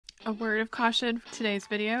A word of caution for today's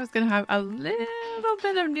video is going to have a little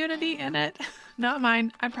bit of nudity in it. Not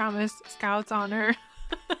mine, I promise. Scout's honor.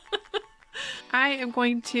 I am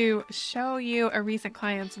going to show you a recent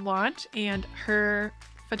client's launch, and her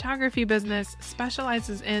photography business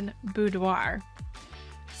specializes in boudoir.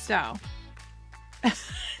 So,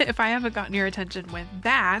 if I haven't gotten your attention with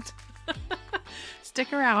that,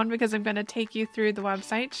 stick around because I'm going to take you through the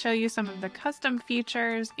website, show you some of the custom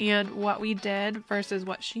features and what we did versus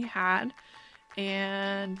what she had,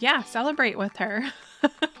 and yeah, celebrate with her.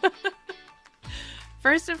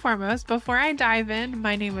 First and foremost, before I dive in,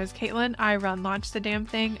 my name is Caitlin. I run Launch the Damn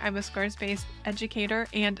Thing. I'm a Squarespace educator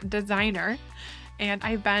and designer, and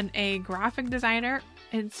I've been a graphic designer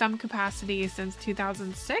in some capacity since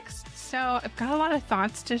 2006. So I've got a lot of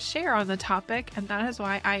thoughts to share on the topic, and that is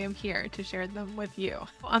why I am here to share them with you.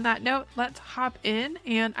 On that note, let's hop in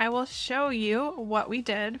and I will show you what we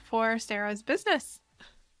did for Sarah's business.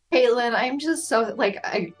 Caitlin, I'm just so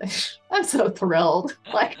I'm so thrilled.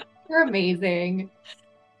 Like, you're amazing.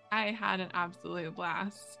 I had an absolute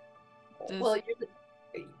blast. Well,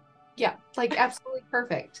 yeah, like absolutely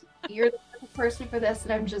perfect. You're the perfect person for this,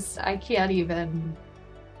 and I can't even.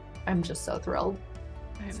 I'm just so thrilled.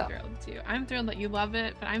 I'm thrilled too. I'm thrilled that you love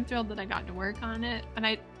it, but I'm thrilled that I got to work on it. And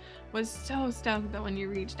I was so stoked that when you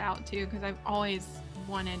reached out too, because I've always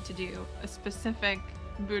wanted to do a specific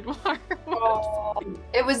boudoir. Oh,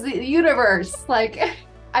 it was the universe. Like,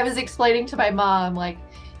 I was explaining to my mom, like,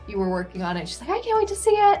 you were working on it. She's like, I can't wait to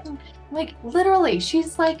see it. And, like, literally,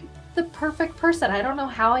 she's like the perfect person. I don't know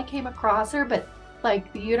how I came across her, but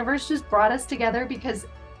like the universe just brought us together because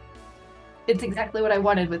it's exactly what I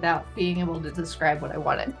wanted without being able to describe what I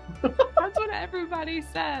wanted. That's what everybody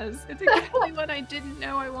says. It's exactly what I didn't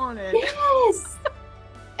know I wanted. Yes.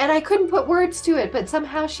 And I couldn't put words to it, but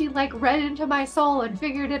somehow she like read into my soul and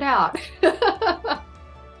figured it out.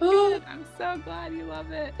 Good. I'm so glad you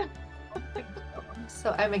love it.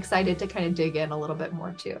 So I'm excited to kind of dig in a little bit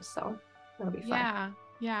more too. So that'll be fun.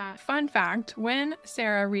 Yeah. Fun fact, when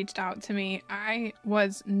Sarah reached out to me, I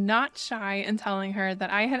was not shy in telling her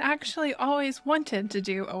that I had actually always wanted to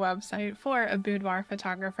do a website for a boudoir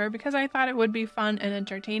photographer because I thought it would be fun and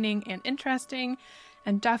entertaining and interesting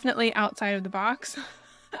and definitely outside of the box.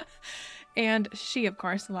 And she, of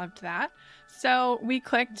course, loved that. So we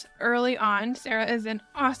clicked early on. Sarah is an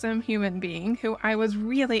awesome human being who I was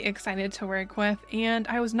really excited to work with, and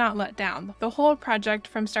I was not let down. The whole project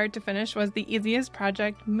from start to finish was the easiest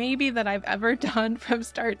project maybe that I've ever done from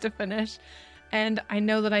start to finish. And I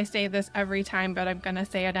know that I say this every time, but I'm gonna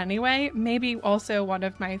say it anyway. Maybe also one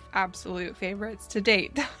of my absolute favorites to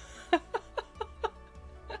date.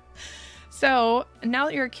 So now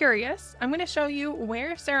that you're curious, I'm going to show you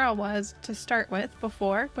where Sarah was to start with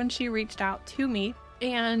before when she reached out to me,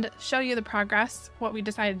 and show you the progress, what we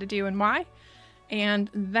decided to do and why, and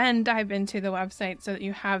then dive into the website so that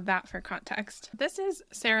you have that for context. This is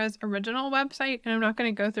Sarah's original website, and I'm not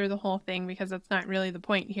going to go through the whole thing because that's not really the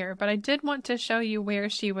point here, but I did want to show you where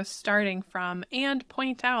she was starting from and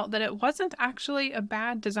point out that it wasn't actually a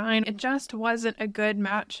bad design. It just wasn't a good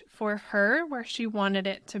match for her where she wanted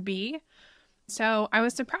it to be. So I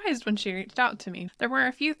was surprised when she reached out to me. There were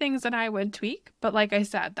a few things that I would tweak, but like I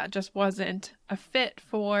said, that just wasn't a fit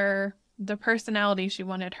for the personality she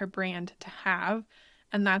wanted her brand to have.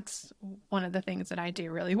 And that's one of the things that I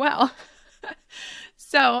do really well.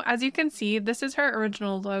 So as you can see, this is her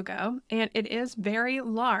original logo, and it is very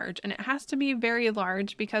large, and it has to be very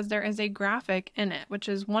large because there is a graphic in it, which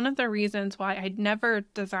is one of the reasons why I'd never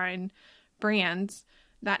design brands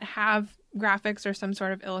that have graphics or some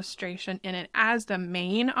sort of illustration in it as the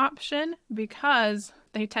main option, because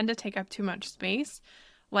they tend to take up too much space.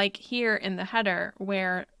 Like here in the header,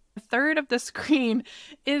 where a third of the screen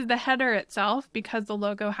is the header itself, because the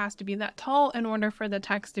logo has to be that tall in order for the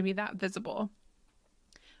text to be that visible.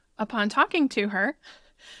 Upon talking to her,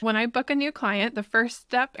 when I book a new client, the first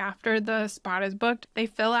step after the spot is booked, they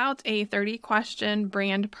fill out a 30-question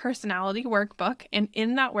brand personality workbook. And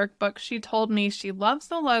in that workbook, she told me she loves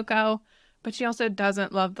the logo, but she also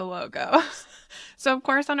doesn't love the logo. So of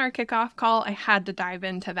course, on our kickoff call, I had to dive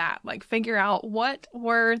into that, like figure out what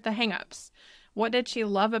were the hangups. What did she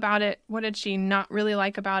love about it? What did she not really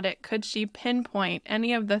like about it? Could she pinpoint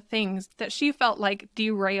any of the things that she felt like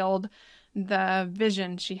derailed the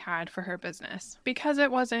vision she had for her business? Because it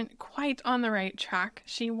wasn't quite on the right track,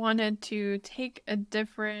 she wanted to take a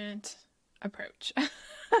different approach.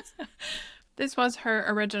 This was her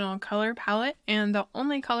original color palette, and the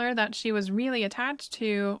only color that she was really attached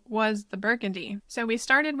to was the burgundy. So we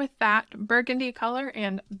started with that burgundy color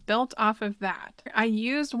and built off of that. I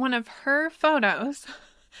used one of her photos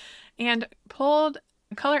and pulled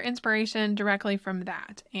color inspiration directly from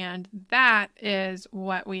that. And that is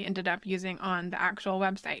what we ended up using on the actual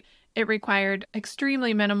website. It required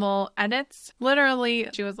extremely minimal edits. Literally,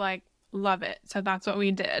 she was like, love it. So that's what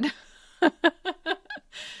we did.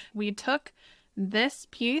 We took this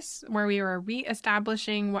piece where we were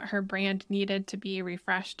reestablishing what her brand needed to be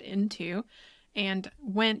refreshed into and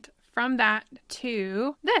went from that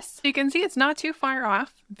to this. You can see it's not too far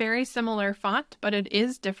off. Very similar font, but it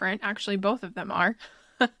is different. Actually, both of them are.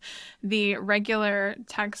 The regular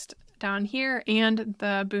text down here and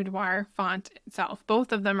the Boudoir font itself.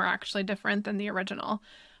 Both of them are actually different than the original,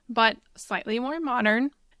 but slightly more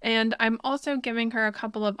modern. And I'm also giving her a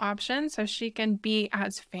couple of options so she can be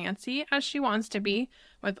as fancy as she wants to be,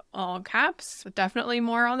 with all caps, definitely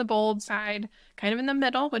more on the bold side, kind of in the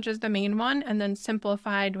middle, which is the main one, and then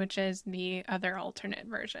simplified, which is the other alternate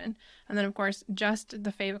version. And then, of course, just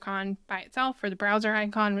the favicon by itself, or the browser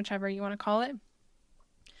icon, whichever you want to call it.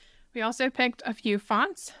 We also picked a few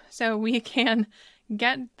fonts so we can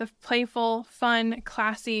get the playful, fun,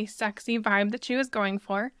 classy, sexy vibe that she was going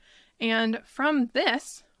for. And from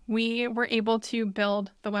this, we were able to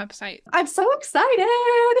build the website. I'm so excited.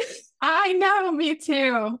 I know, me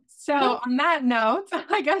too. So on that note,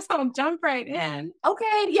 I guess I'll jump right in.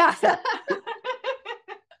 Okay, yeah.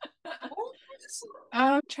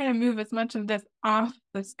 I'm trying to move as much of this off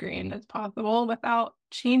the screen as possible without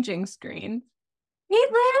changing screens.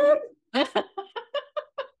 Caitlin!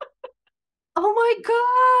 Oh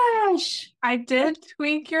my gosh! I did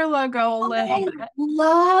tweak your logo a little bit.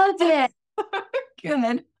 Love it.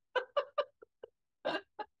 Good.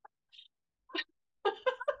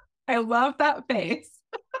 I love that face.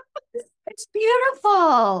 It's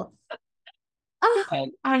beautiful.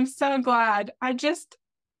 I'm so glad.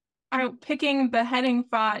 I'm picking the heading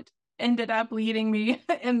font ended up leading me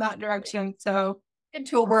in that direction. So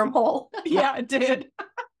Into a wormhole. yeah, it did.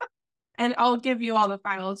 And I'll give you all the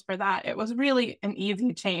files for that. It was really an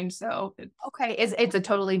easy change. So Okay, it's a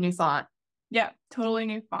totally new font. Yeah, totally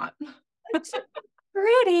new font. It's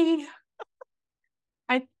pretty.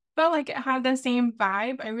 I felt like it had the same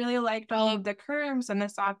vibe. I really liked all of the curves and the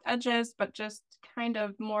soft edges, but just kind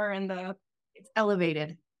of more in the... It's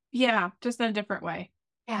elevated. Yeah, just in a different way.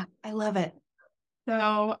 Yeah, I love it.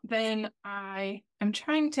 So then I am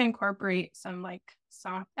trying to incorporate some like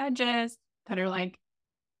soft edges that are like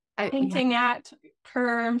hinting at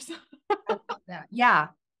curves. I love that. Yeah.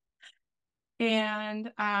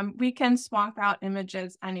 And we can swap out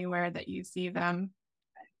images anywhere that you see them.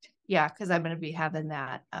 Yeah, because I'm going to be having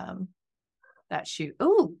that shoot.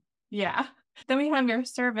 Ooh. Yeah. Then we have your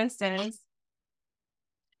services.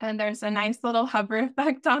 And there's a nice little hover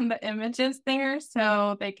effect on the images there,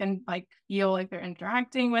 so they can like feel like they're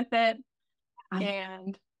interacting with it.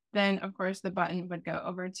 And then, of course, the button would go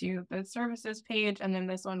over to the services page, and then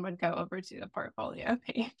this one would go over to the portfolio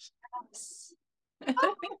page.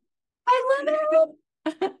 Oh, I love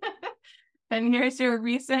it. And here's your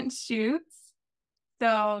recent shoots.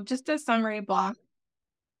 So just a summary block.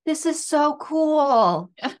 This is so cool.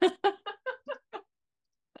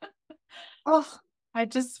 Oh, I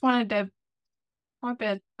just wanted to pop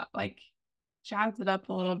it, like, jazz it up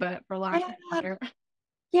a little bit, for lack of better.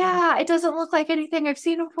 Yeah, it doesn't look like anything I've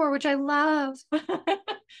seen before, which I love.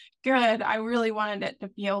 Good. I really wanted it to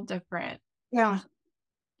feel different. Yeah.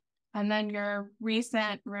 And then your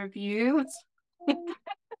recent reviews.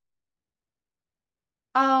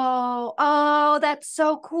 Oh, that's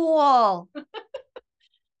so cool.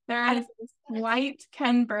 There is this light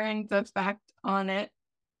Ken Burns effect on it.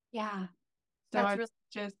 Yeah. So it's really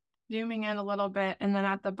just zooming in a little bit. And then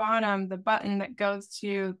at the bottom, the button that goes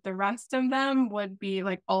to the rest of them would be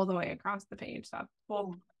like all the way across the page. So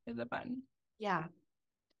full is the button. Yeah.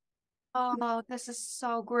 Oh, this is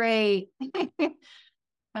so great.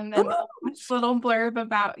 And then a little blurb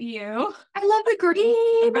about you. I love the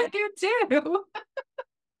green. I do too.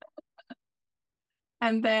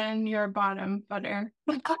 And then your bottom footer.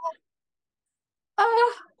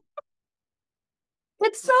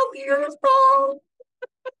 It's so beautiful.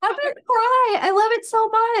 I'm gonna cry. I love it so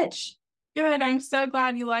much. Good. I'm so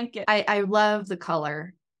glad you like it. I love the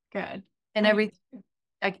color. Good. And everything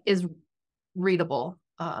like is readable.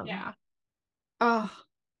 Yeah. Oh.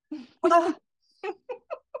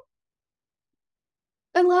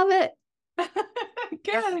 I love it.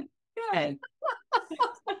 Good. Good.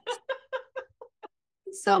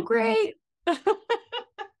 So great. Sorry,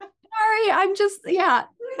 I'm just, yeah.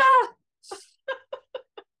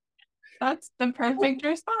 That's the perfect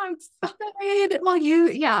response. Well,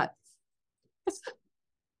 yeah.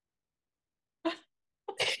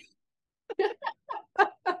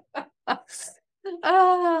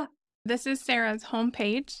 This is Sarah's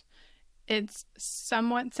homepage. It's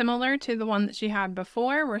somewhat similar to the one that she had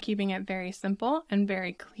before. We're keeping it very simple and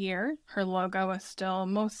very clear. Her logo is still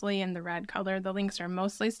mostly in the red color. The links are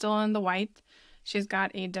mostly still in the white. She's got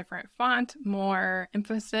a different font, more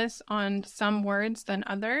emphasis on some words than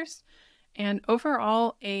others. And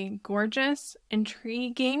overall, a gorgeous,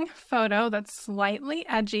 intriguing photo that's slightly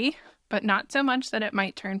edgy, but not so much that it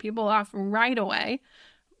might turn people off right away.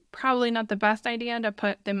 Probably not the best idea to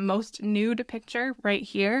put the most nude picture right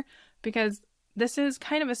here, because this is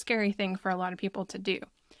kind of a scary thing for a lot of people to do.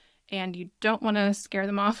 And you don't want to scare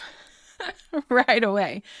them off right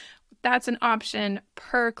away. That's an option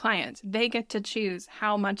per client. They get to choose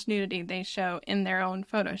how much nudity they show in their own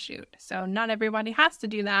photo shoot. So not everybody has to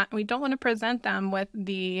do that. We don't want to present them with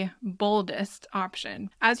the boldest option.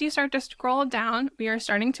 As you start to scroll down, we are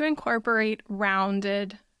starting to incorporate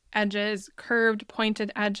rounded edges, curved,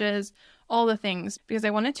 pointed edges, all the things, because I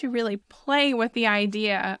wanted to really play with the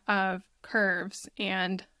idea of curves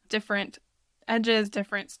and different edges,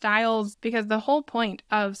 different styles, because the whole point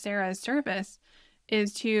of Sarah's service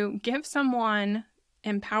is to give someone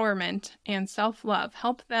empowerment and self-love,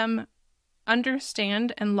 help them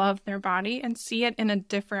understand and love their body and see it in a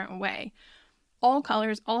different way. All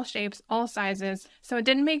colors, all shapes, all sizes. So it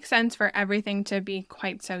didn't make sense for everything to be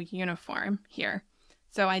quite so uniform here.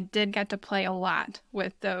 So I did get to play a lot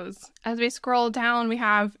with those. As we scroll down, we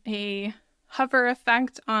have a hover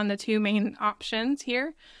effect on the two main options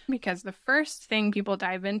here, because the first thing people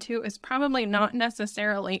dive into is probably not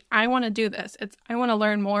necessarily, I want to do this. It's, I want to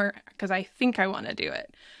learn more because I think I want to do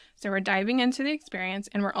it. So we're diving into the experience,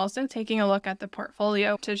 and we're also taking a look at the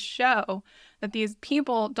portfolio to show that these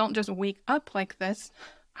people don't just wake up like this.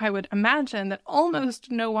 I would imagine that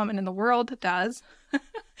almost no woman in the world does.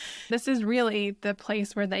 This is really the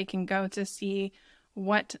place where they can go to see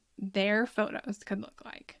what their photos could look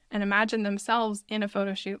like and imagine themselves in a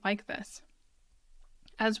photo shoot like this.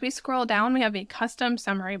 As we scroll down, we have a custom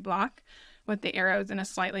summary block with the arrows in a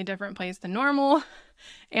slightly different place than normal,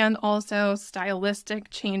 and also stylistic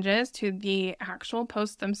changes to the actual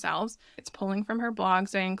posts themselves. It's pulling from her blog,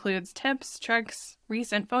 so it includes tips, tricks,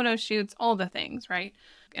 recent photo shoots, all the things, right?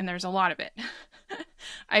 And there's a lot of it.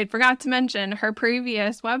 I forgot to mention her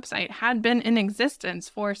previous website had been in existence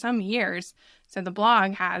for some years, so the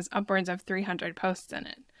blog has upwards of 300 posts in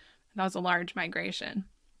it. That was a large migration.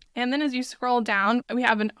 And then as you scroll down, we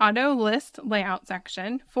have an auto list layout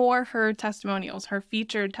section for her testimonials, her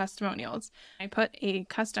featured testimonials. I put a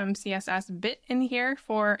custom CSS bit in here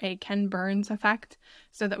for a Ken Burns effect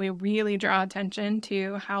so that we really draw attention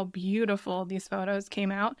to how beautiful these photos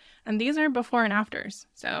came out. And these are before and afters.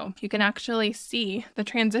 So you can actually see the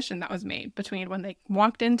transition that was made between when they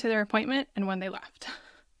walked into their appointment and when they left.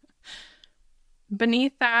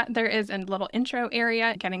 Beneath that, there is a little intro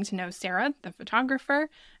area, getting to know Sarah, the photographer.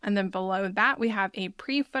 And then below that, we have a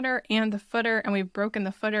pre-footer and the footer, and we've broken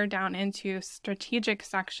the footer down into strategic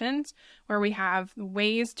sections where we have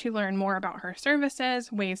ways to learn more about her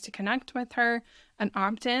services, ways to connect with her, an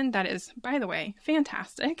opt-in that is, by the way,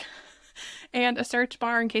 fantastic, and a search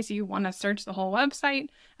bar in case you want to search the whole website,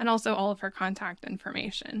 and also all of her contact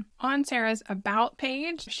information. On Sarah's About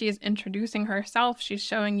page, she is introducing herself. She's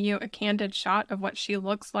showing you a candid shot of what she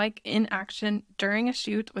looks like in action during a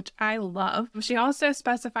shoot, which I love. She also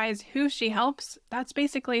specifies who she helps. That's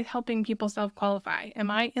basically helping people self-qualify. Am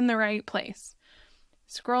I in the right place?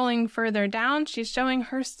 Scrolling further down, she's showing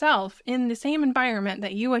herself in the same environment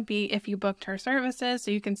that you would be if you booked her services,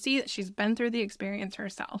 so you can see that she's been through the experience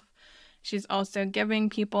herself. She's also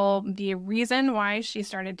giving people the reason why she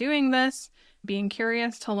started doing this, being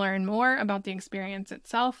curious to learn more about the experience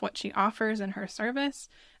itself, what she offers in her service,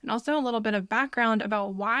 and also a little bit of background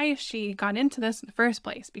about why she got into this in the first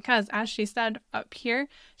place. Because as she said up here,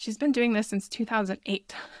 she's been doing this since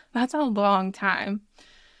 2008. That's a long time.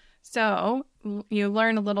 So you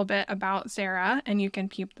learn a little bit about Sarah, and you can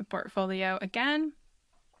peep the portfolio again.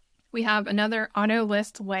 We have another auto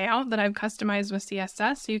list layout that I've customized with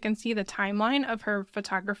CSS, so you can see the timeline of her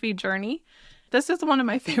photography journey. This is one of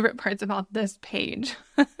my favorite parts about this page.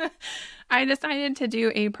 I decided to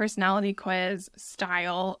do a personality quiz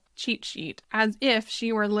style cheat sheet as if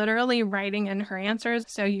she were literally writing in her answers,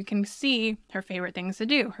 so you can see her favorite things to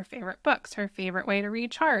do, her favorite books, her favorite way to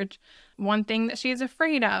recharge, one thing that she's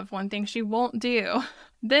afraid of, one thing she won't do.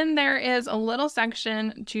 Then there is a little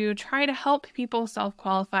section to try to help people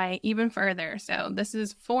self-qualify even further. So this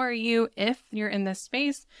is for you if you're in this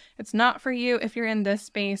space. It's not for you if you're in this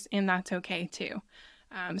space, and that's okay too.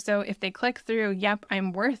 So if they click through, yep,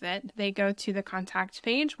 I'm worth it, they go to the contact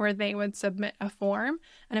page where they would submit a form.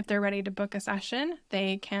 And if they're ready to book a session,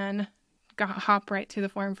 they can hop right to the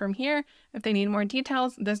form from here. If they need more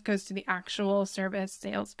details, this goes to the actual service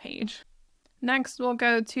sales page. Next, we'll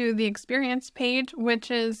go to the experience page,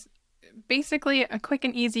 which is basically a quick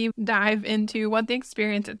and easy dive into what the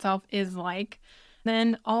experience itself is like.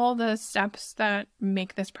 Then all the steps that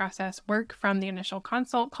make this process work, from the initial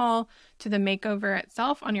consult call to the makeover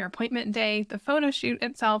itself on your appointment day, the photo shoot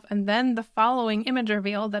itself, and then the following image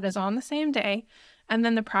reveal that is on the same day, and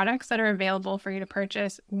then the products that are available for you to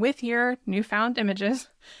purchase with your newfound images,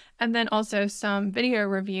 and then also some video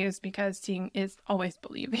reviews, because seeing is always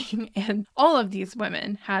believing. And all of these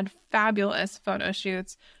women had fabulous photo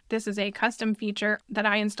shoots. This is a custom feature that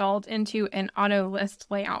I installed into an auto list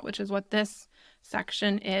layout, which is what this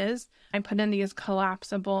section is. I put in these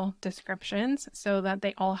collapsible descriptions so that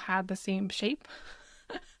they all had the same shape.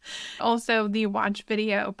 Also, the watch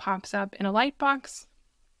video pops up in a light box,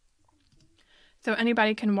 so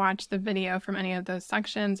anybody can watch the video from any of those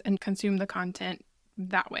sections and consume the content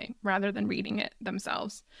that way rather than reading it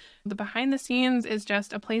themselves. The behind the scenes is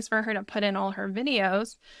just a place for her to put in all her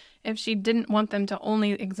videos if she didn't want them to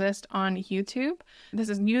only exist on YouTube. This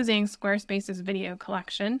is using Squarespace's video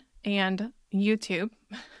collection and YouTube.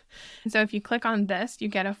 So if you click on this, you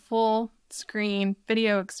get a full screen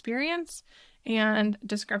video experience and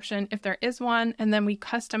description if there is one, and then we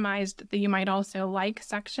customized the "you might also like"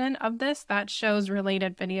 section of this that shows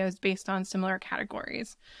related videos based on similar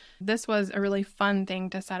categories. This was a really fun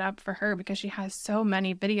thing to set up for her because she has so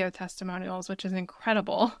many video testimonials, which is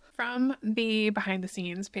incredible. From the behind the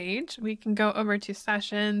scenes page, we can go over to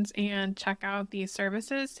sessions and check out the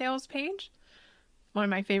services sales page, one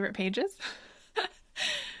of my favorite pages.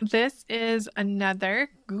 This is another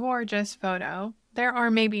gorgeous photo. There are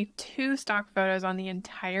maybe 2 stock photos on the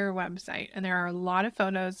entire website, and there are a lot of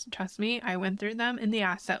photos. Trust me, I went through them in the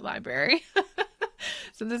asset library.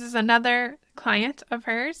 So this is another client of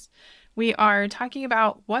hers. We are talking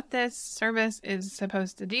about what this service is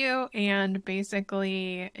supposed to do, and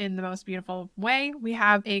basically in the most beautiful way, we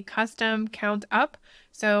have a custom count up.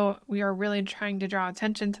 So we are really trying to draw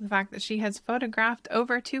attention to the fact that she has photographed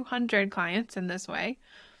over 200 clients in this way.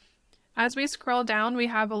 As we scroll down, we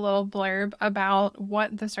have a little blurb about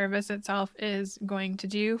what the service itself is going to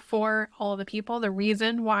do for all of the people, the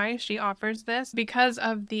reason why she offers this, because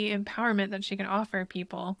of the empowerment that she can offer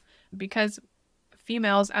people, because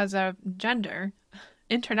females as a gender,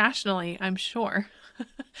 internationally, I'm sure,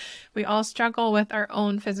 we all struggle with our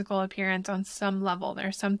own physical appearance on some level.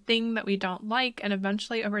 There's something that we don't like, and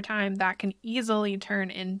eventually over time that can easily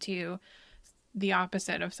turn into the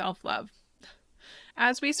opposite of self-love.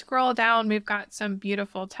 As we scroll down, we've got some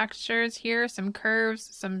beautiful textures here, some curves,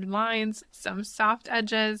 some lines, some soft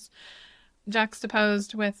edges,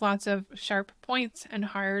 juxtaposed with lots of sharp points and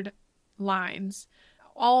hard lines,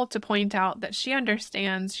 all to point out that she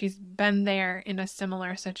understands. She's been there in a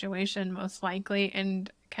similar situation, most likely, and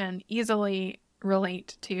can easily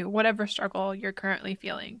relate to whatever struggle you're currently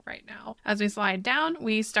feeling right now. As we slide down,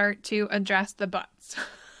 we start to address the butts.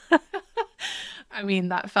 I mean,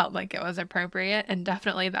 that felt like it was appropriate, and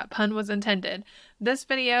definitely that pun was intended. This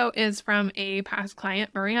video is from a past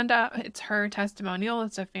client, Miranda. It's her testimonial.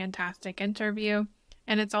 It's a fantastic interview.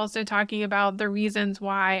 And it's also talking about the reasons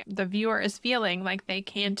why the viewer is feeling like they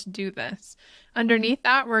can't do this. Underneath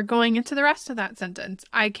that, we're going into the rest of that sentence.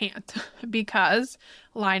 I can't, because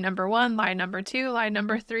line number 1, line number 2, line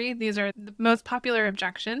number 3, these are the most popular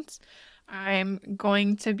objections. I'm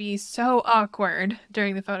going to be so awkward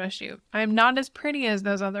during the photo shoot. I'm not as pretty as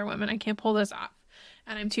those other women. I can't pull this off.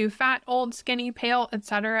 And I'm too fat, old, skinny, pale,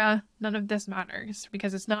 etc. None of this matters,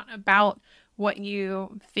 because it's not about what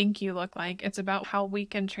you think you look like. It's about how we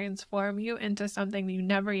can transform you into something you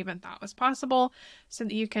never even thought was possible, so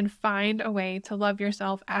that you can find a way to love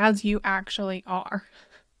yourself as you actually are.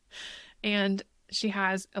 And she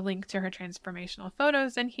has a link to her transformational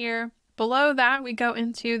photos in here. Below that, we go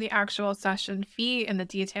into the actual session fee and the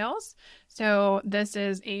details. So this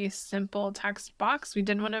is a simple text box. We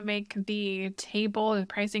didn't want to make the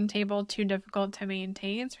pricing table, too difficult to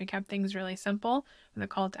maintain, so we kept things really simple with a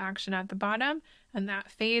call to action at the bottom. And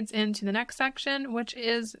that fades into the next section, which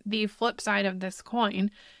is the flip side of this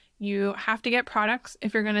coin. You have to get products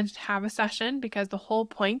if you're going to have a session, because the whole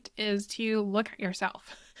point is to look at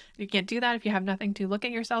yourself. You can't do that if you have nothing to look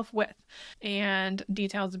at yourself with. And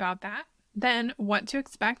details about that. Then what to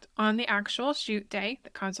expect on the actual shoot day, the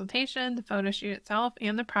consultation, the photo shoot itself,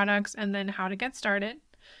 and the products, and then how to get started.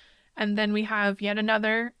 And then we have yet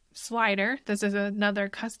another slider. This is another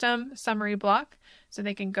custom summary block, so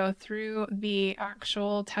they can go through the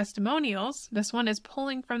actual testimonials. This one is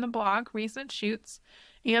pulling from the blog, recent shoots,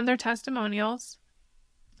 and their testimonials.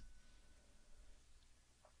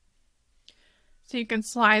 So you can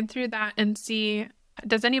slide through that and see,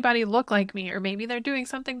 does anybody look like me? Or maybe they're doing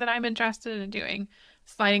something that I'm interested in doing.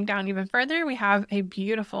 Sliding down even further, we have a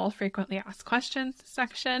beautiful frequently asked questions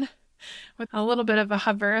section with a little bit of a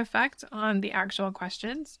hover effect on the actual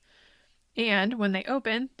questions. And when they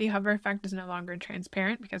open, the hover effect is no longer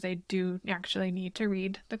transparent because I do actually need to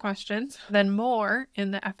read the questions. Then more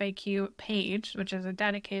in the FAQ page, which is a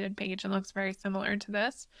dedicated page and looks very similar to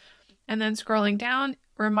this. And then scrolling down,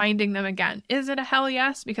 reminding them again, is it a hell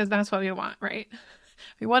yes? Because that's what we want, right?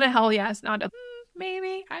 We want a hell yes, not a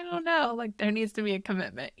maybe, I don't know. Like there needs to be a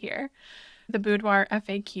commitment here. The Boudoir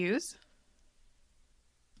FAQs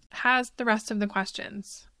has the rest of the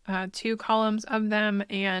questions, 2 columns of them,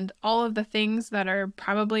 and all of the things that are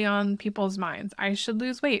probably on people's minds. I should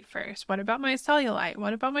lose weight first. What about my cellulite?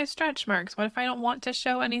 What about my stretch marks? What if I don't want to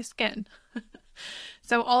show any skin?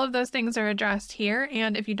 So all of those things are addressed here,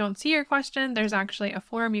 and if you don't see your question, there's actually a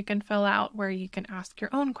form you can fill out where you can ask your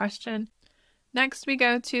own question. Next, we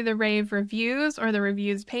go to the rave reviews or the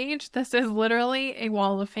reviews page. This is literally a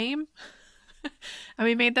wall of fame. And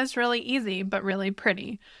we made this really easy, but really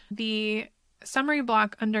pretty. The summary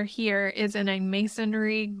block under here is in a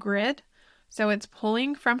masonry grid. So it's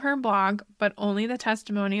pulling from her blog, but only the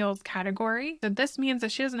testimonials category. So this means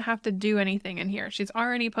that she doesn't have to do anything in here. She's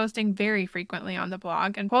already posting very frequently on the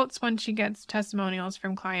blog and quotes when she gets testimonials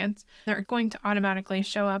from clients. They're going to automatically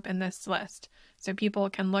show up in this list. So people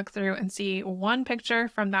can look through and see one picture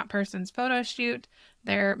from that person's photo shoot,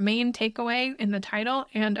 their main takeaway in the title,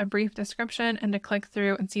 and a brief description, and to click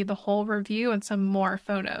through and see the whole review and some more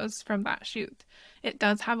photos from that shoot. It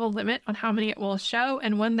does have a limit on how many it will show,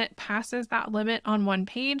 and when it passes that limit on one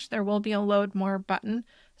page, there will be a load more button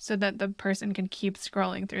so that the person can keep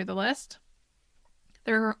scrolling through the list.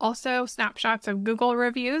 There are also snapshots of Google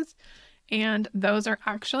reviews, and those are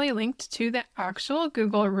actually linked to the actual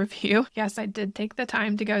Google review. Yes, I did take the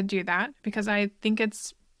time to go do that because I think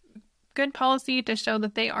it's good policy to show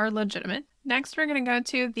that they are legitimate. Next, we're going to go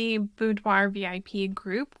to the Boudoir VIP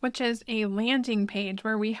group, which is a landing page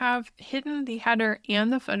where we have hidden the header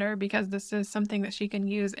and the footer because this is something that she can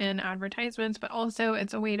use in advertisements, but also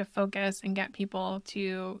it's a way to focus and get people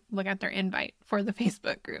to look at their invite for the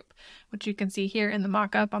Facebook group, which you can see here in the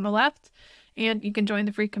mock-up on the left. And you can join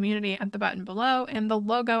the free community at the button below. And the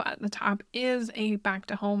logo at the top is a back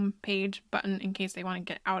to home page button in case they want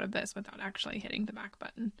to get out of this without actually hitting the back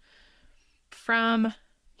button. From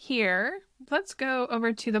here, let's go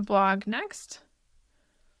over to the blog next.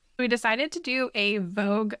 We decided to do a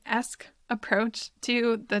Vogue-esque approach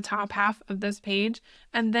to the top half of this page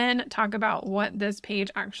and then talk about what this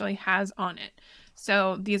page actually has on it.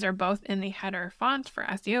 So these are both in the header font for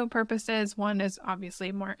SEO purposes. One is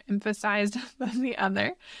obviously more emphasized than the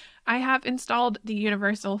other. I have installed the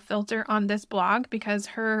universal filter on this blog because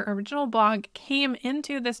her original blog came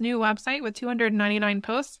into this new website with 299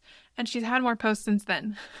 posts, and she's had more posts since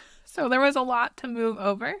then. So there was a lot to move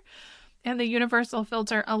over. And the universal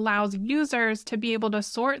filter allows users to be able to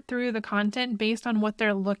sort through the content based on what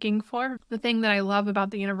they're looking for. The thing that I love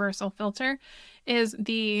about the universal filter is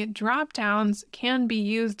the drop downs can be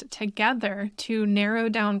used together to narrow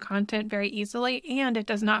down content very easily, and it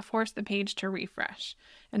does not force the page to refresh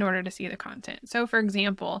in order to see the content. So for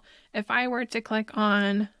example, if I were to click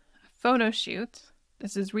on photo shoot,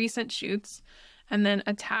 this is recent shoots, and then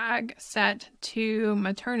a tag set to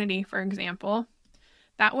maternity, for example,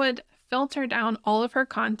 that would filter down all of her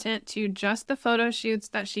content to just the photo shoots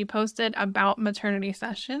that she posted about maternity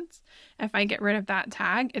sessions. If I get rid of that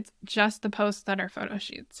tag, it's just the posts that are photo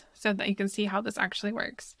shoots so that you can see how this actually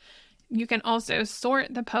works. You can also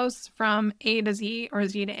sort the posts from A to Z or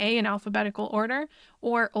Z to A in alphabetical order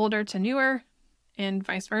or older to newer and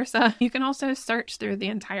vice versa. You can also search through the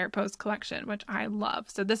entire post collection, which I love.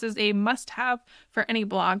 So this is a must-have for any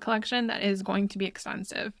blog collection that is going to be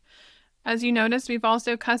extensive. As you notice, we've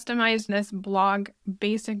also customized this blog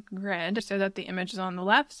basic grid so that the image is on the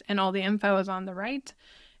left and all the info is on the right.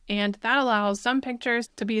 And that allows some pictures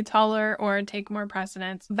to be taller or take more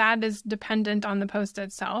precedence. That is dependent on the post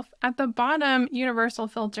itself. At the bottom, universal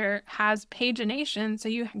filter has pagination, so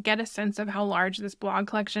you get a sense of how large this blog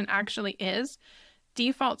collection actually is.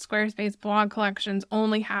 Default Squarespace blog collections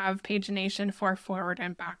only have pagination for forward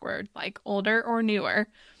and backward, like older or newer.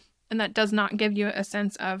 And that does not give you a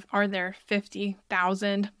sense of, are there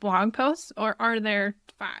 50,000 blog posts or are there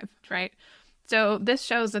 5, right? So this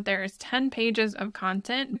shows that there is 10 pages of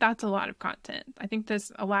content. That's a lot of content. I think this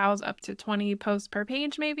allows up to 20 posts per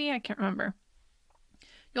page, maybe. I can't remember.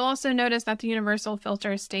 You'll also notice that the universal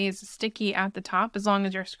filter stays sticky at the top as long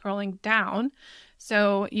as you're scrolling down.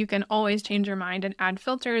 So you can always change your mind and add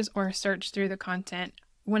filters or search through the content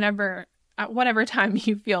whenever at whatever time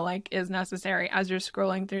you feel like is necessary as you're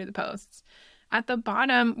scrolling through the posts. At the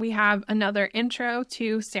bottom, we have another intro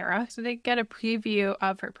to Sarah, so they get a preview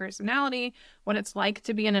of her personality, what it's like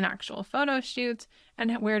to be in an actual photo shoot,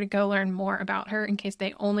 and where to go learn more about her in case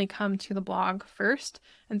they only come to the blog first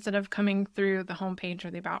instead of coming through the homepage or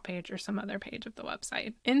the about page or some other page of the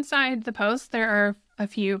website. Inside the post, there are a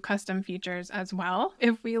few custom features as well.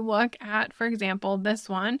 If we look at, for example, this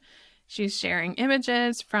one, she's sharing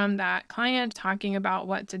images from that client, talking about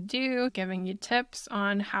what to do, giving you tips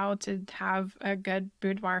on how to have a good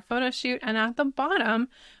boudoir photo shoot. And at the bottom,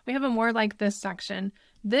 we have a more like this section.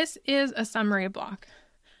 This is a summary block,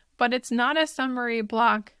 but it's not a summary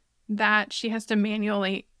block that she has to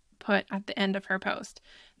manually put at the end of her post.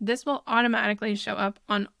 This will automatically show up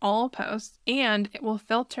on all posts, and it will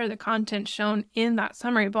filter the content shown in that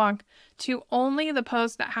summary block to only the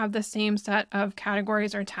posts that have the same set of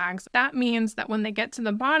categories or tags. That means that when they get to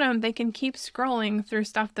the bottom, they can keep scrolling through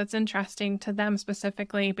stuff that's interesting to them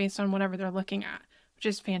specifically based on whatever they're looking at, which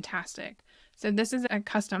is fantastic. So this is a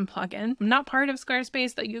custom plugin, not part of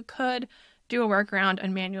Squarespace, that you could do a workaround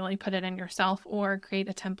and manually put it in yourself or create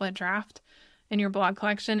a template draft in your blog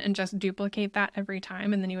collection and just duplicate that every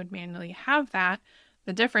time, and then you would manually have that.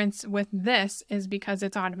 The difference with this is because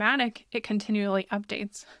it's automatic, it continually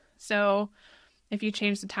updates. So if you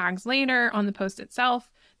change the tags later on the post itself,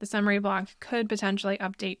 the summary block could potentially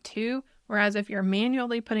update too. Whereas if you're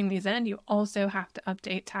manually putting these in, you also have to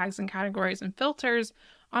update tags and categories and filters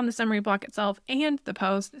on the summary block itself and the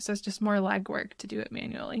post. So it's just more legwork to do it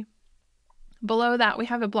manually. Below that, we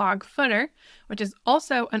have a blog footer, which is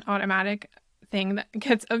also an automatic thing that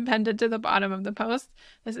gets appended to the bottom of the post.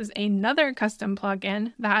 This is another custom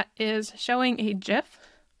plugin that is showing a GIF,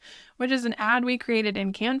 which is an ad we created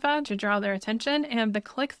in Canva to draw their attention, and the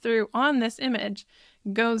click-through on this image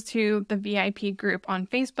goes to the VIP group on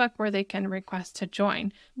Facebook where they can request to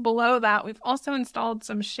join. Below that, we've also installed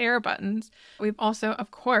some share buttons. We've also,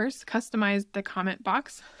 of course, customized the comment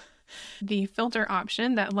box, the filter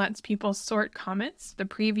option that lets people sort comments, the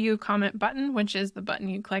preview comment button, which is the button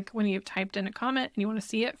you click when you've typed in a comment and you want to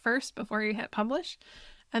see it first before you hit publish,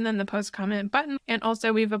 and then the post comment button. And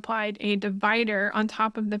also we've applied a divider on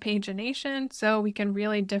top of the pagination so we can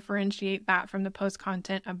really differentiate that from the post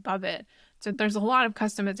content above it. So there's a lot of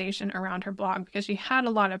customization around her blog because she had a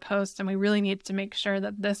lot of posts, and we really needed to make sure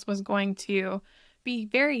that this was going to be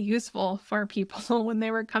very useful for people when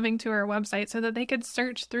they were coming to our website so that they could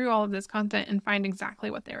search through all of this content and find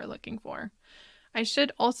exactly what they were looking for. I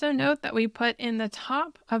should also note that we put in the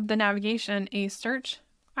top of the navigation a search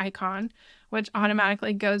icon, which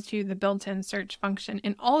automatically goes to the built-in search function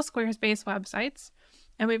in all Squarespace websites.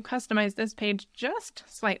 And we've customized this page just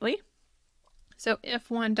slightly. So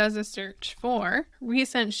if one does a search for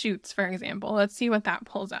recent shoots, for example, let's see what that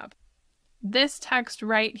pulls up. This text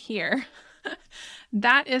right here,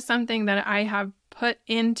 that is something that I have put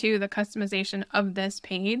into the customization of this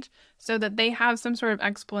page so that they have some sort of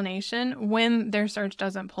explanation when their search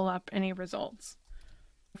doesn't pull up any results.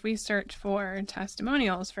 If we search for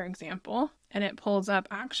testimonials, for example, and it pulls up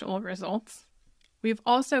actual results, we've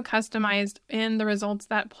also customized in the results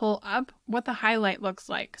that pull up what the highlight looks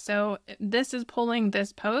like. So this is pulling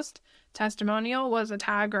this post. Testimonial was a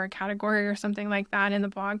tag or a category or something like that in the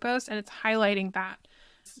blog post, and it's highlighting that.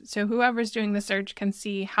 So whoever's doing the search can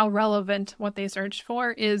see how relevant what they searched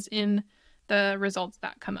for is in the results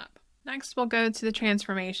that come up. Next, we'll go to the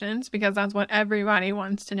transformations because that's what everybody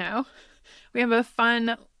wants to know. We have a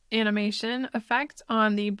fun animation effect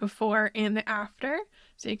on the before and the after.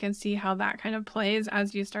 So you can see how that kind of plays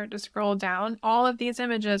as you start to scroll down. All of these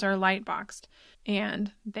images are light boxed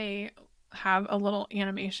and they have a little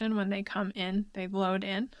animation when they come in, they load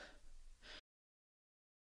in.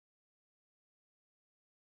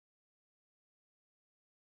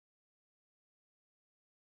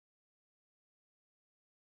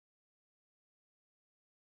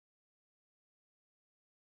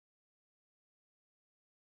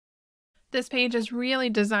 This page is really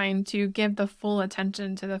designed to give the full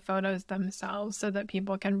attention to the photos themselves so that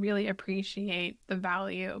people can really appreciate the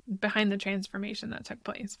value behind the transformation that took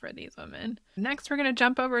place for these women. Next, we're going to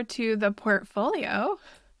jump over to the portfolio.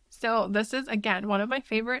 So this is, again, one of my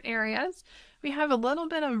favorite areas. We have a little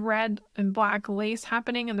bit of red and black lace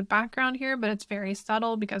happening in the background here, but it's very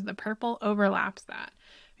subtle because the purple overlaps that.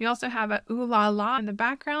 We also have a ooh la la in the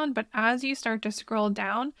background, but as you start to scroll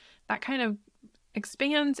down, that kind of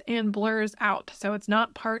expands and blurs out, so it's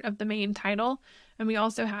not part of the main title. And we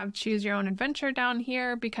also have choose your own adventure down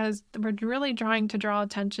here because we're really trying to draw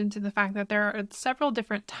attention to the fact that there are several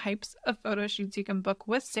different types of photo shoots you can book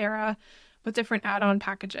with Sarah with different add-on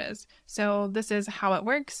packages. So this is how it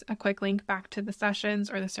works, a quick link back to the sessions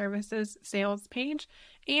or the services sales page,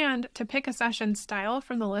 and to pick a session style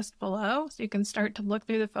from the list below so you can start to look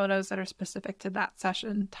through the photos that are specific to that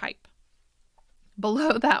session type.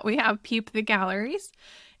 Below that, we have Peep the Galleries.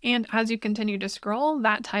 And as you continue to scroll,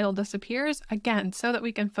 that title disappears again so that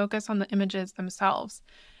we can focus on the images themselves.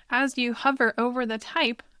 As you hover over the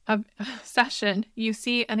type of session, you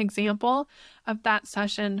see an example of that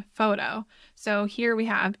session photo. So here we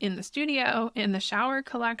have in the studio, in the shower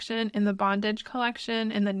collection, in the bondage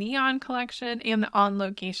collection, in the neon collection, and the on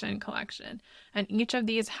location collection. And each of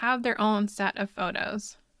these have their own set of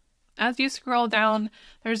photos. As you scroll down,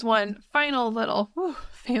 there's one final little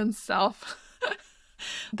fan self.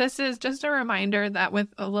 This is just a reminder that with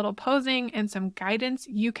a little posing and some guidance,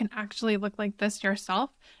 you can actually look like this yourself.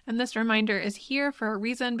 And this reminder is here for a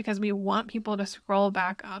reason, because we want people to scroll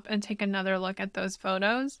back up and take another look at those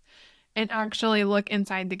photos and actually look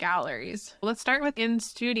inside the galleries. Let's start with in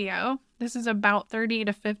studio. This is about 30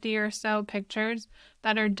 to 50 or so pictures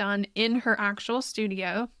that are done in her actual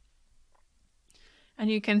studio. And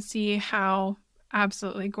you can see how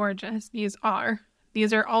absolutely gorgeous these are.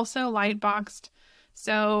 These are also light boxed,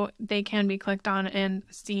 so they can be clicked on and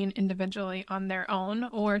seen individually on their own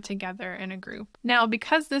or together in a group. Now,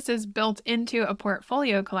 because this is built into a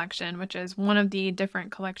portfolio collection, which is one of the different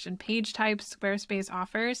collection page types Squarespace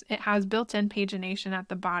offers, it has built-in pagination at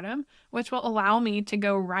the bottom, which will allow me to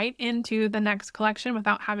go right into the next collection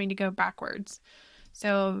without having to go backwards.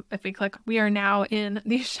 So if we click, we are now in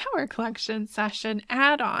the shower collection session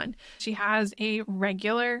add-on. She has a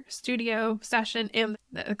regular studio session, and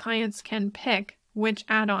the clients can pick which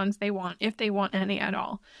add-ons they want, if they want any at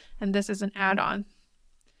all. And this is an add-on.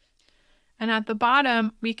 And at the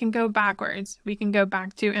bottom, we can go backwards. We can go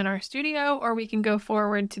back to in our studio, or we can go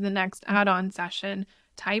forward to the next add-on session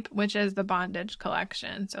type, which is the bondage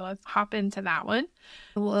collection. So let's hop into that one.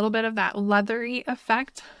 A little bit of that leathery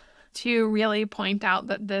effect to really point out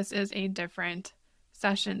that this is a different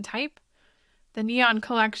session type. The neon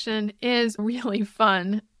collection is really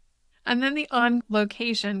fun. And then the on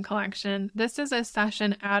location collection, this is a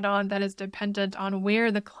session add-on that is dependent on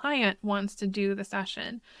where the client wants to do the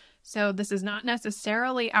session. So this is not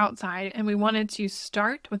necessarily outside, and we wanted to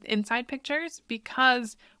start with inside pictures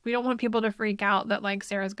because we don't want people to freak out that like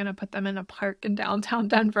Sarah's going to put them in a park in downtown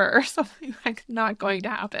Denver or something. Like, not going to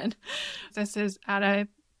happen. This is at a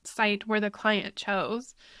site where the client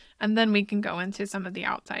chose, and then we can go into some of the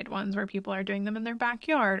outside ones where people are doing them in their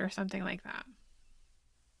backyard or something like that.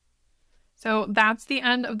 So that's the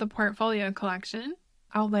end of the portfolio collection.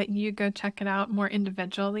 I'll let you go check it out more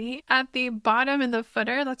individually. At the bottom in the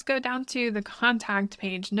footer, let's go down to the contact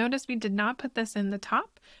page. Notice we did not put this in the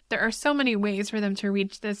top. There are so many ways for them to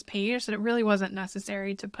reach this page that it really wasn't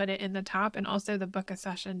necessary to put it in the top. And also the book a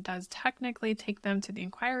session does technically take them to the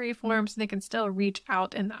inquiry form, so they can still reach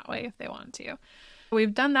out in that way if they want to.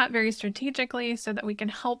 We've done that very strategically so that we can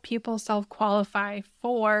help people self-qualify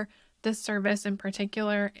for this service in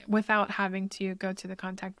particular without having to go to the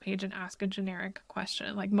contact page and ask a generic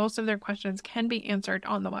question. Like, most of their questions can be answered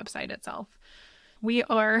on the website itself. We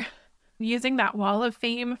are using that wall of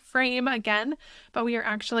fame frame again, but we are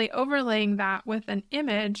actually overlaying that with an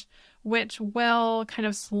image which will kind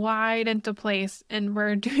of slide into place. And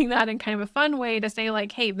we're doing that in kind of a fun way to say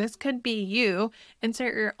like, hey, this could be you.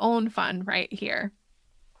 Insert your own fun right here.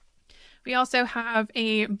 We also have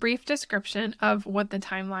a brief description of what the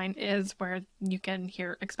timeline is, where you can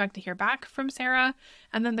expect to hear back from Sarah.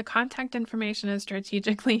 And then the contact information is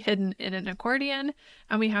strategically hidden in an accordion.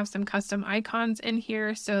 And we have some custom icons in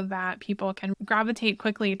here so that people can gravitate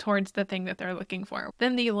quickly towards the thing that they're looking for.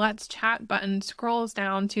 Then the Let's Chat button scrolls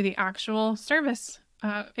down to the actual service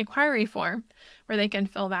inquiry form where they can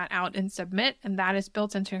fill that out and submit. And that is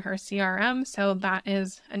built into her CRM. So that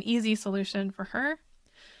is an easy solution for her.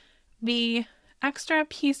 The extra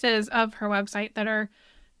pieces of her website that are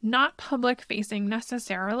not public facing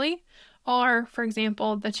necessarily are, for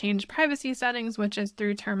example, the change privacy settings, which is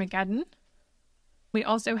through Termageddon. We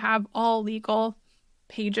also have all legal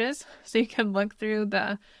pages, so you can look through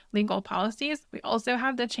the legal policies. We also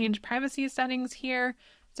have the change privacy settings here,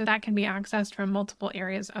 so that can be accessed from multiple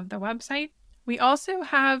areas of the website. We also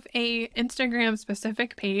have a Instagram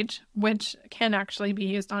specific page, which can actually be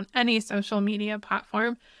used on any social media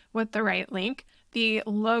platform with the right link. The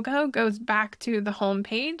logo goes back to the home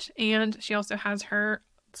page, and she also has her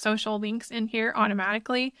social links in here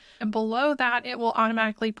automatically. And below that, it will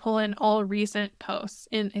automatically pull in all recent posts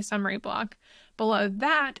in a summary block. below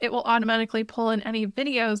that, it will automatically pull in any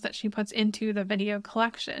videos that she puts into the video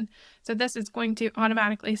collection. So this is going to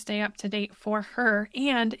automatically stay up to date for her,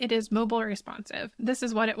 and it is mobile responsive. This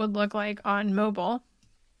is what it would look like on mobile,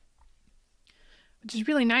 which is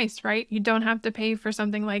really nice, right? You don't have to pay for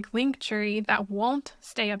something like Linktree that won't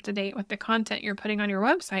stay up to date with the content you're putting on your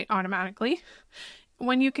website automatically,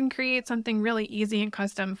 when you can create something really easy and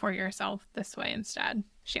custom for yourself this way instead.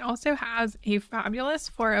 She also has a fabulous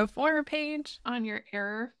 404 page on your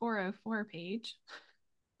Error 404 page.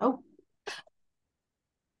 Oh.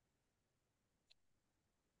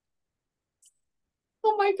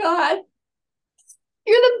 Oh my God.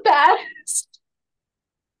 You're the best.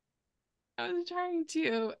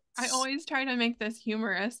 I always try to make this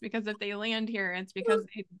humorous, because if they land here, it's because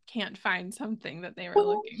they can't find something that they were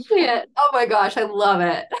looking for. Oh my gosh, I love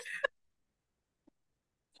it.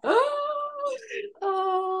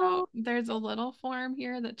 Oh, there's a little form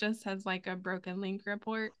here that just has like a broken link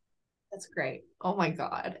report. That's great. Oh my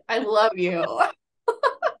God. I love you. Oh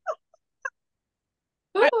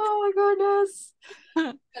my goodness.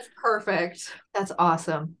 That's perfect. That's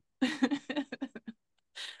awesome.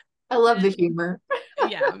 I love the humor.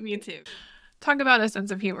 Yeah, me too. Talk about a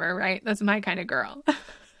sense of humor, right? That's my kind of girl.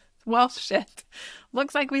 Well, shit.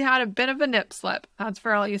 Looks like we had a bit of a nip slip. That's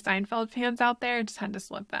for all you Seinfeld fans out there. Just had to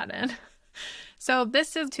slip that in. So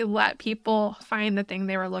this is to let people find the thing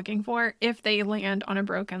they were looking for if they land on a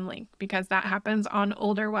broken link, because that happens on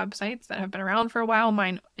older websites that have been around for a while,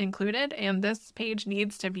 mine included, and this page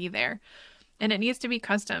needs to be there. And it needs to be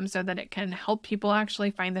custom so that it can help people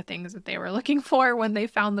actually find the things that they were looking for when they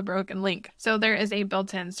found the broken link. So there is a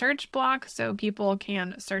built-in search block, so people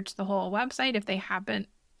can search the whole website if they happen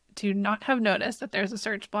to not have noticed that there's a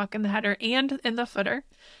search block in the header and in the footer.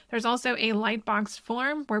 There's also a lightbox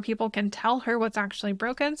form where people can tell her what's actually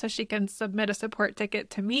broken, so she can submit a support ticket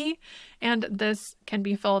to me, and this can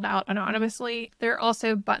be filled out anonymously. There are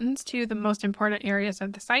also buttons to the most important areas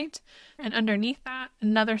of the site, and underneath that,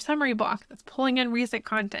 another summary block that's pulling in recent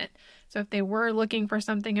content. So if they were looking for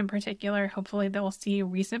something in particular, hopefully they'll see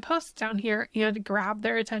recent posts down here and grab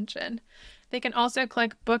their attention. They can also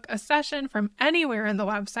click book a session from anywhere in the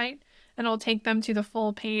website, and it'll take them to the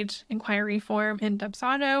full page inquiry form in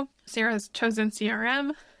Dubsado, Sarah's chosen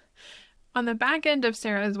CRM. On the back end of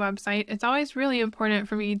Sarah's website, it's always really important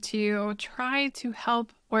for me to try to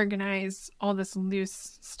help organize all this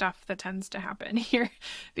loose stuff that tends to happen here,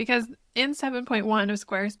 because in 7.1 of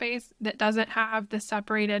Squarespace, that doesn't have the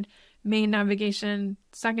separated main navigation,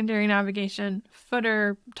 secondary navigation,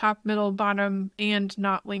 footer, top, middle, bottom, and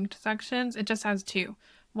not linked sections. It just has two.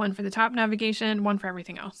 One for the top navigation, one for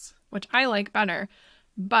everything else, which I like better.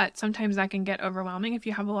 But sometimes that can get overwhelming if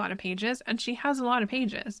you have a lot of pages, and she has a lot of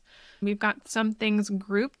pages. We've got some things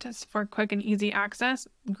grouped for quick and easy access,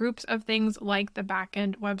 groups of things like the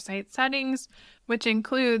backend website settings, which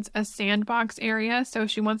includes a sandbox area. So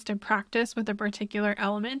she wants to practice with a particular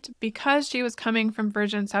element. Because she was coming from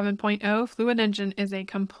version 7.0, Fluid Engine is a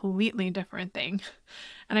completely different thing.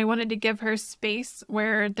 And I wanted to give her space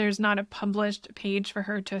where there's not a published page for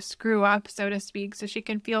her to screw up, so to speak, so she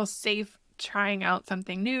can feel safe trying out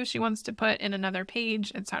something new she wants to put in another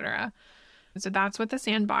page, etc. So that's what the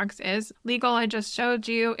sandbox is. Legal, I just showed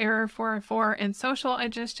you. Error 404, and social, I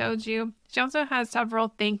just showed you. She also has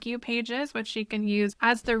several thank you pages, which she can use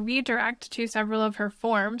as the redirect to several of her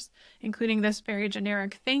forms, including this very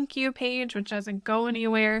generic thank you page, which doesn't go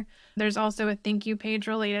anywhere. There's also a thank you page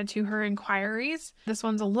related to her inquiries. This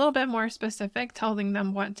one's a little bit more specific, telling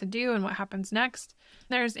them what to do and what happens next.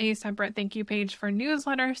 There's a separate thank you page for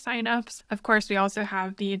newsletter signups. Of course, we also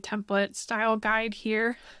have the template style guide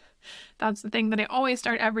here. That's the thing that I always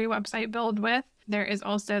start every website build with. There is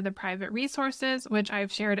also the private resources, which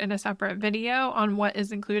I've shared in a separate video on what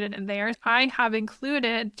is included in there. I have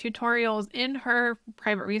included tutorials in her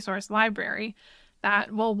private resource library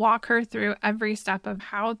that will walk her through every step of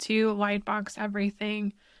how to lightbox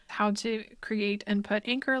everything, how to create and put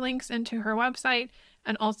anchor links into her website,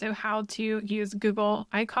 and also how to use Google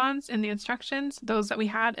icons in the instructions, those that we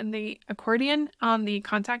had in the accordion on the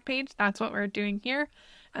contact page. That's what we're doing here.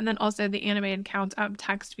 And then also the animated count up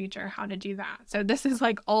text feature, how to do that. So this is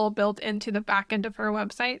like all built into the back end of her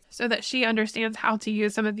website so that she understands how to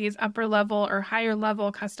use some of these upper level or higher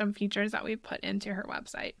level custom features that we put into her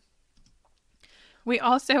website. We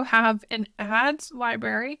also have an ads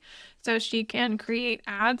library, so she can create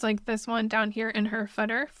ads like this one down here in her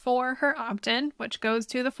footer for her opt-in, which goes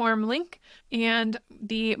to the form link, and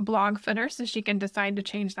the blog footer, so she can decide to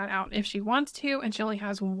change that out if she wants to, and she only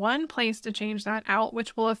has one place to change that out,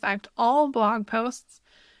 which will affect all blog posts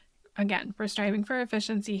Again, we're striving for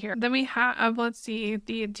efficiency here. Then we have, let's see,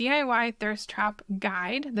 the DIY Thirst Trap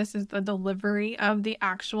Guide. This is the delivery of the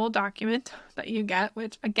actual document that you get,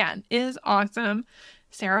 which again is awesome.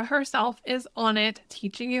 Sarah herself is on it,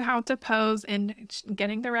 teaching you how to pose and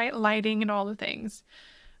getting the right lighting and all the things.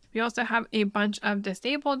 We also have a bunch of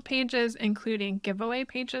disabled pages, including giveaway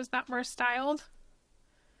pages that were styled.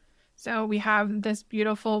 So we have this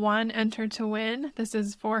beautiful one, Enter to Win. This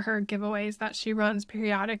is for her giveaways that she runs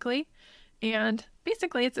periodically. And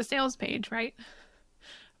basically it's a sales page, right?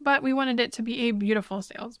 But we wanted it to be a beautiful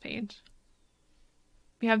sales page.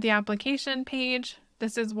 We have the application page.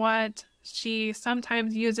 This is what she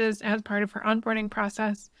sometimes uses as part of her onboarding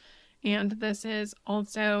process. And this is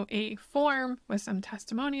also a form with some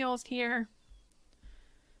testimonials here.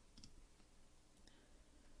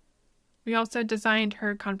 We also designed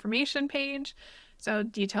her confirmation page, so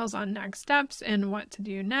details on next steps and what to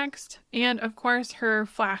do next, and of course her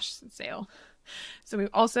flash sale. So we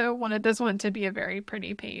also wanted this one to be a very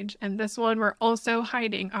pretty page, and this one we're also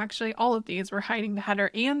hiding, actually all of these we're hiding the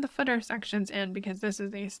header and the footer sections in because this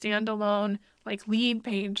is a standalone like lead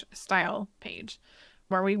page style page,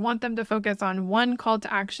 where we want them to focus on one call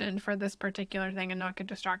to action for this particular thing and not get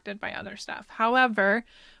distracted by other stuff. However,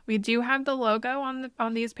 we do have the logo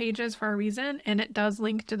on these pages for a reason, and it does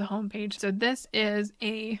link to the home page. So this is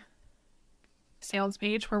a sales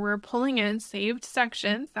page where we're pulling in saved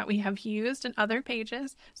sections that we have used in other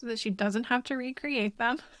pages so that she doesn't have to recreate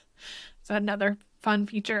them. So another fun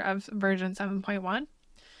feature of version 7.1.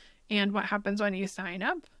 And what happens when you sign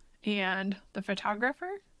up, and the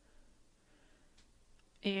photographer,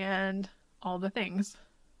 and all the things.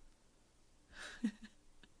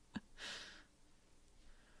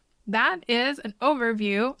 That is an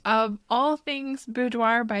overview of all things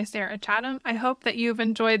Boudoir by Sarah Chatham. I hope that you've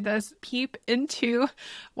enjoyed this peep into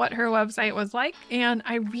what her website was like, and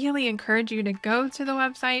I really encourage you to go to the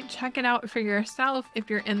website, check it out for yourself if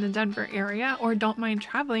you're in the Denver area or don't mind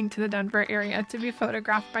traveling to the Denver area to be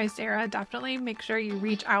photographed by Sarah. Definitely make sure you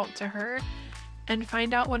reach out to her and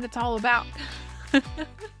find out what it's all about.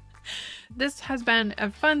 This has been a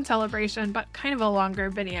fun celebration, but kind of a longer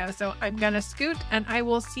video, so I'm gonna scoot and I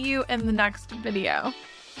will see you in the next video.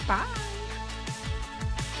 Bye!